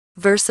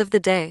Verse of the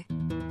day,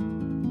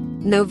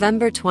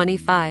 November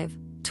 25,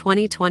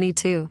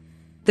 2022.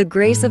 The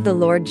grace of the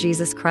Lord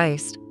Jesus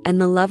Christ,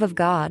 and the love of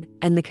God,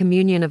 and the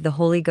communion of the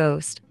Holy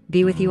Ghost,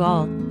 be with you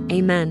all.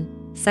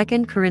 Amen.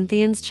 2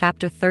 Corinthians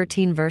chapter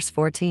 13 verse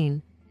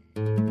 14.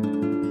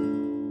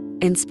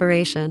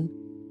 Inspiration.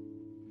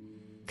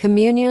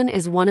 Communion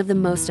is one of the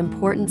most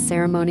important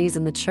ceremonies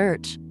in the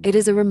Church. It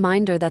is a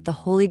reminder that the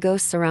Holy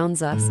Ghost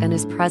surrounds us and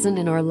is present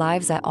in our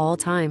lives at all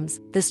times.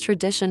 This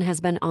tradition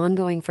has been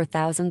ongoing for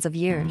thousands of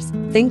years.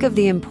 Think of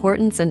the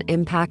importance and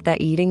impact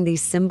that eating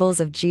these symbols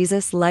of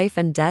Jesus' life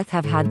and death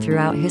have had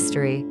throughout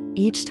history.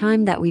 Each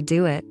time that we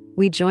do it,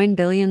 we join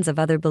billions of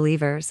other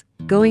believers,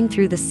 going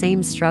through the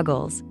same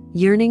struggles,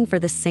 yearning for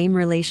the same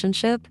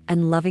relationship,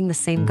 and loving the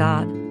same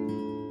God.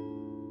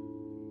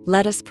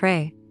 Let us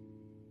pray.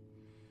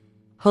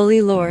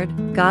 Holy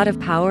Lord, God of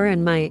power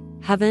and might,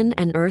 heaven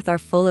and earth are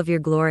full of your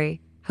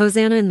glory.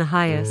 Hosanna in the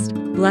highest.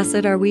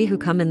 Blessed are we who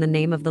come in the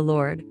name of the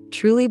Lord.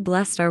 Truly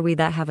blessed are we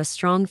that have a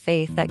strong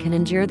faith that can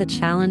endure the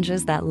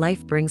challenges that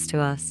life brings to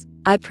us.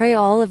 I pray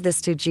all of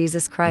this to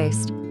Jesus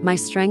Christ, my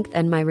strength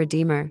and my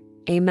Redeemer.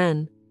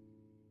 Amen.